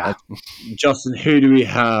 Oh yeah, Justin, who do you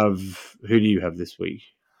have this week?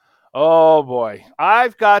 Oh boy,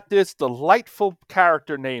 I've got this delightful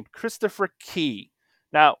character named Christopher Key.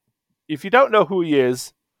 Now, if you don't know who he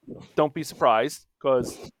is, don't be surprised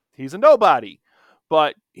because he's a nobody.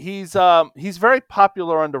 But he's very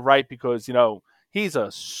popular on the right because he's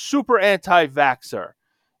a super anti-vaxxer.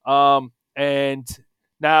 And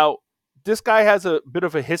now this guy has a bit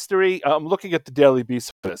of a history. I'm looking at the Daily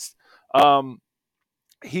Beast list.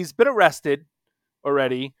 He's been arrested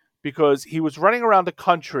already because he was running around the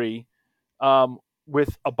country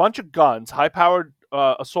with a bunch of guns, high-powered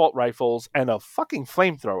assault rifles and a fucking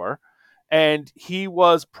flamethrower, and he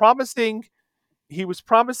was promising.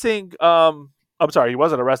 I'm sorry, he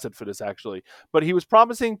wasn't arrested for this actually, but he was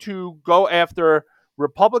promising to go after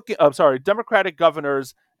Democratic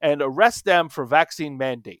governors and arrest them for vaccine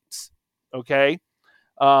mandates. Okay,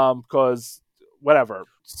 because whatever,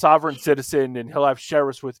 sovereign citizen, and he'll have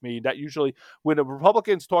sheriffs with me. That usually, when a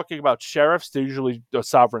Republican's talking about sheriffs, they're usually a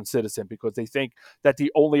sovereign citizen because they think that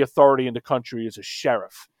the only authority in the country is a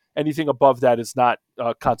sheriff. Anything above that is not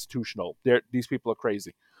constitutional. These people are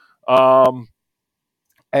crazy.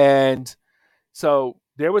 And so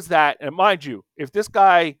there was that. And mind you, if this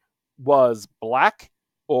guy was black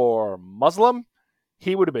or Muslim,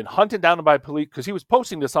 he would have been hunted down by police because he was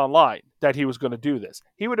posting this online that he was going to do this.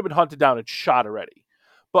 He would have been hunted down and shot already.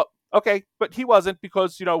 But okay, but he wasn't,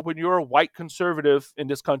 because, you know, when you're a white conservative in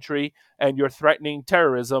this country and you're threatening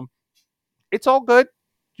terrorism, it's all good.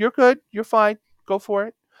 You're good. You're fine. Go for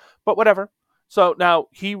it. But whatever. So now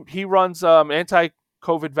he runs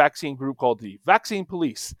anti-COVID vaccine group called the Vaccine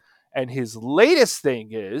Police. And his latest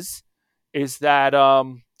thing is that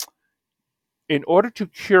in order to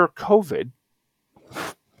cure COVID,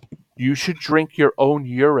 you should drink your own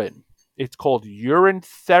urine. It's called urine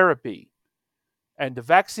therapy. And the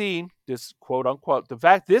vaccine, this quote unquote,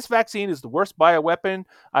 this vaccine is the worst bioweapon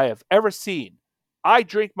I have ever seen. I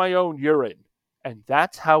drink my own urine. And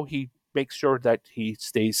that's how he makes sure that he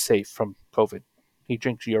stays safe from COVID. He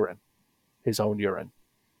drinks urine, his own urine.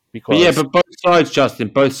 Because but both sides, Justin,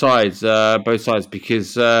 both sides,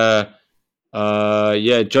 because Joe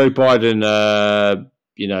Biden,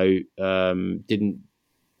 didn't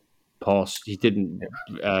pass. He didn't.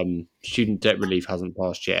 Student debt relief hasn't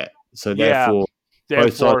passed yet, so therefore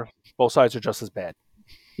both sides are just as bad.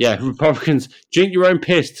 Yeah, Republicans drink your own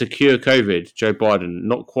piss to cure COVID. Joe Biden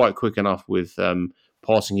not quite quick enough with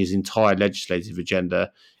passing his entire legislative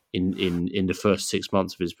agenda in the first 6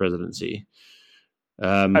 months of his presidency.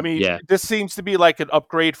 This seems to be like an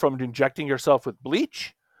upgrade from injecting yourself with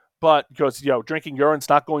bleach, but because, drinking urine's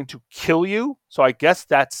not going to kill you, so I guess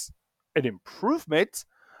that's an improvement.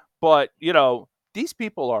 But these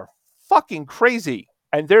people are fucking crazy,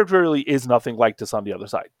 and there really is nothing like this on the other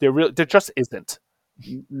side. There just isn't.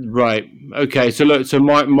 Right. Okay. So look. So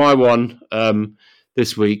my one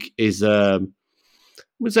this week is I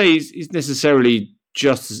would say is necessarily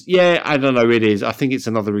just as, I don't know. It is. I think it's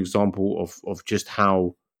another example of just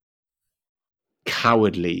how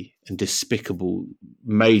cowardly and despicable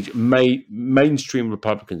mainstream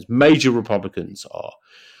Republicans, major Republicans are.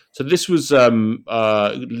 So this was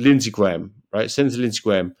Lindsey Graham, right? Senator Lindsey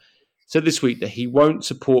Graham said this week that he won't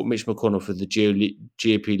support Mitch McConnell for the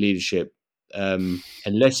GOP leadership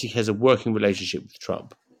unless he has a working relationship with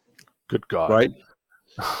Trump. Good God! Right.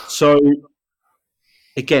 So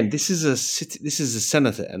again, this is a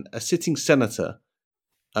senator, and a sitting senator,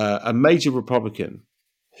 a major Republican,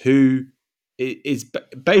 who is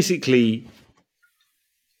basically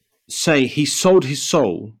saying he sold his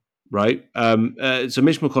soul. Right. So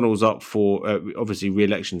Mitch McConnell was up for obviously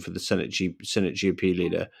re-election for the Senate GOP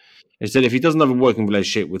leader. He said if he doesn't have a working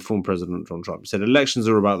relationship with former President Donald Trump, he said elections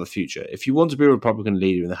are about the future. If you want to be a Republican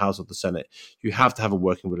leader in the House or the Senate, you have to have a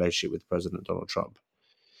working relationship with President Donald Trump.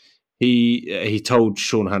 He told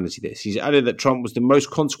Sean Hannity this. He's added that Trump was the most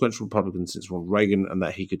consequential Republican since Ronald Reagan, and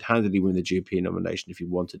that he could handily win the GOP nomination if he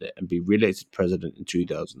wanted it and be re-elected president in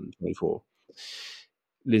 2024.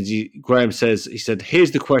 Lindsey Graham says, he said,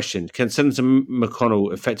 here's the question. Can Senator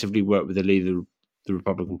McConnell effectively work with the leader of the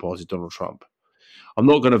Republican Party, Donald Trump? I'm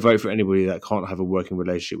not going to vote for anybody that can't have a working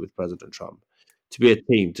relationship with President Trump. To be a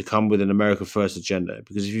team, to come with an America First agenda,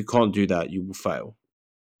 because if you can't do that, you will fail.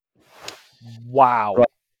 Wow. Right.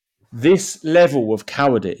 This level of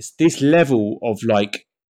cowardice, this level of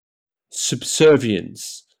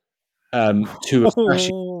subservience to a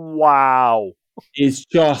fascist. Wow. Is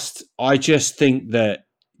just, I just think that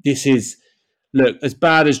this is, look, as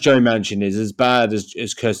bad as Joe Manchin is, as bad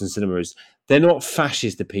as Kirsten Sinema is, they're not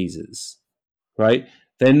fascist appeasers, right?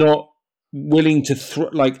 They're not willing to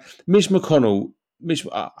Mitch McConnell.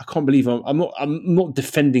 I can't believe I'm not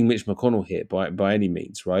defending Mitch McConnell here by any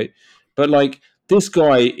means, right? But this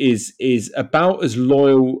guy is about as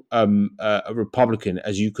loyal a Republican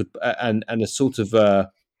as you could, and a sort of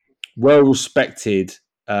well respected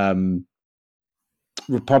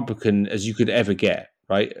Republican as you could ever get,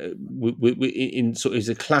 right? He's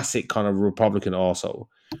a classic kind of Republican arsehole.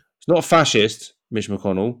 He's not a fascist, Mitch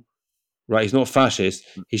McConnell, right? He's not a fascist.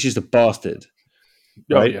 He's just a bastard,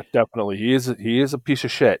 right? Oh yeah, definitely. He is a piece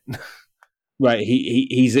of shit. Right?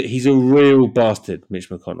 He's a real bastard,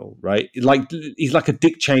 Mitch McConnell, right? He's like a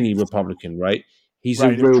Dick Cheney Republican, right? He's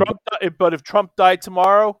right. a real. But if Trump died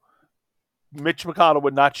tomorrow, Mitch McConnell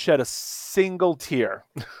would not shed a single tear.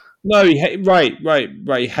 No, right.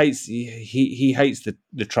 He hates he hates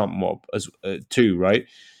the Trump mob as too, right?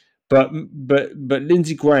 But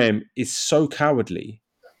Lindsey Graham is so cowardly.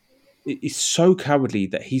 It's so cowardly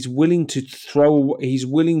that he's willing to throw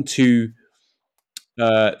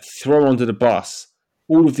under the bus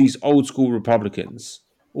all of these old school Republicans,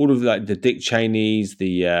 all of like the Dick Cheneys,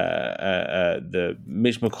 the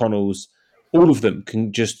Mitch McConnells, all of them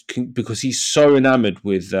can because he's so enamored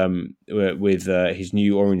with his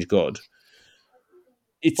new orange god.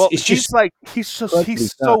 It's just he's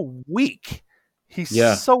so weak.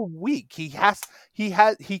 He's so weak. He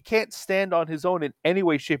can't stand on his own in any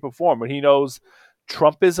way, shape, or form. And he knows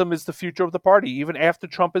Trumpism is the future of the party. Even after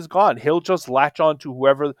Trump is gone, he'll just latch on to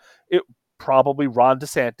whoever probably Ron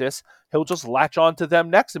DeSantis. He'll just latch on to them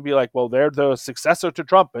next and be like, well, they're the successor to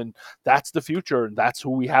Trump, and that's the future, and that's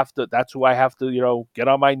who I have to, get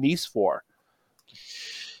on my knees for.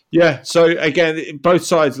 Yeah. So again, both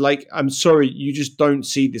sides. Like, I'm sorry, you just don't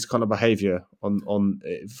see this kind of behavior on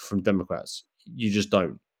from Democrats. You just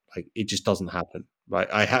don't. Like, it just doesn't happen. Right.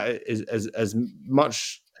 I have as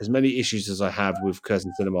many issues as I have with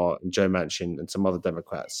Kirsten Sinema and Joe Manchin and some other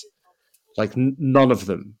Democrats. Like, none of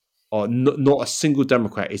them, or not a single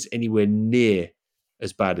Democrat, is anywhere near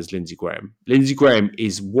as bad as Lindsey Graham. Lindsey Graham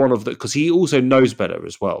is one of the, because he also knows better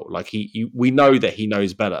as well. Like, we know that he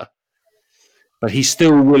knows better. But he's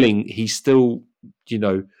still willing. He still,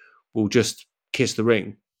 will just kiss the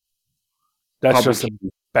ring. That's just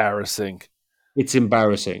embarrassing. It's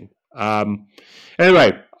embarrassing.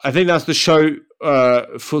 Anyway, I think that's the show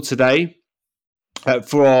for today.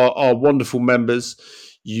 For our wonderful members,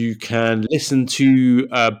 you can listen to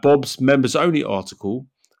Bob's members only article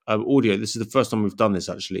audio. This is the first time we've done this,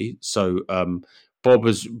 actually. So Bob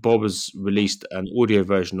has released an audio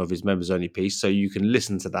version of his members only piece, so you can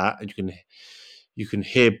listen to that, and you can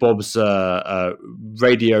hear Bob's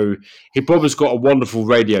radio. Bob has got a wonderful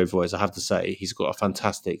radio voice, I have to say. He's got a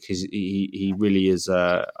fantastic. He really is.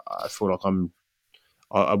 I feel like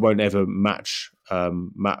I won't ever match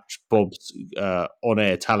Bob's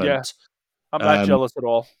on-air talent. Yeah, I'm not jealous at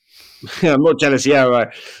all. I'm not jealous. Yeah,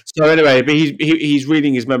 right. So anyway, but he's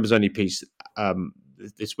reading his members only piece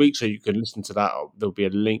this week, so you can listen to that. There'll be a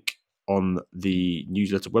link on the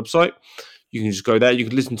newsletter website. You can just go there. You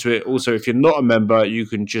can listen to it. Also, if you're not a member, you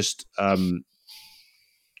can just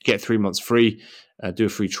get 3 months free, do a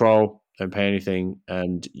free trial, don't pay anything,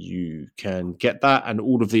 and you can get that and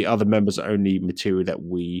all of the other members-only material that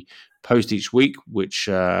we post each week, which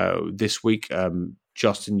this week,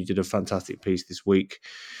 Justin, you did a fantastic piece this week.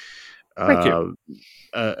 Thank you.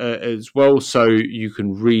 As well. So you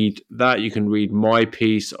can read that. You can read my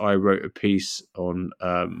piece. I wrote a piece on...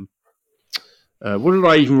 what did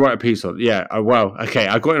I even write a piece on? Yeah, wow. Okay,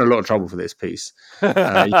 I got in a lot of trouble for this piece.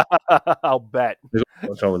 I'll bet.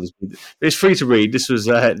 It's free to read. This was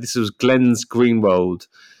Glenn's Greenwald,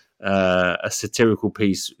 a satirical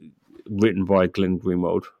piece written by Glenn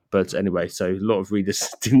Greenwald. But anyway, so a lot of readers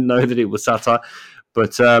didn't know that it was satire.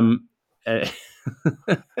 But yeah,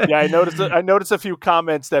 I noticed a few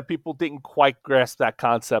comments that people didn't quite grasp that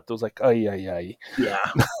concept. I was like, oh yeah.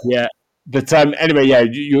 But anyway, yeah,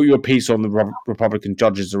 your piece on the Republican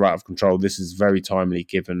judges are out of control. This is very timely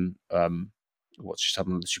given what's just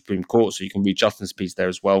happened in the Supreme Court. So you can read Justin's piece there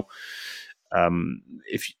as well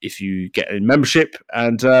if you get a membership.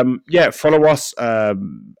 And follow us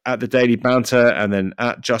at the Daily Banter, and then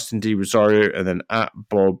at Justin D Rosario, and then at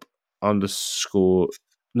Bob Seska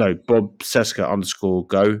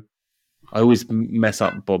 _go. I always mess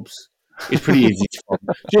up Bob's. It's pretty easy to find.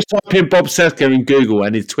 Just type in Bob Seska in Google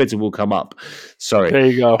and his Twitter will come up. Sorry. There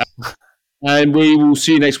you go. And we will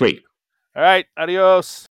see you next week. All right.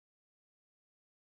 Adios.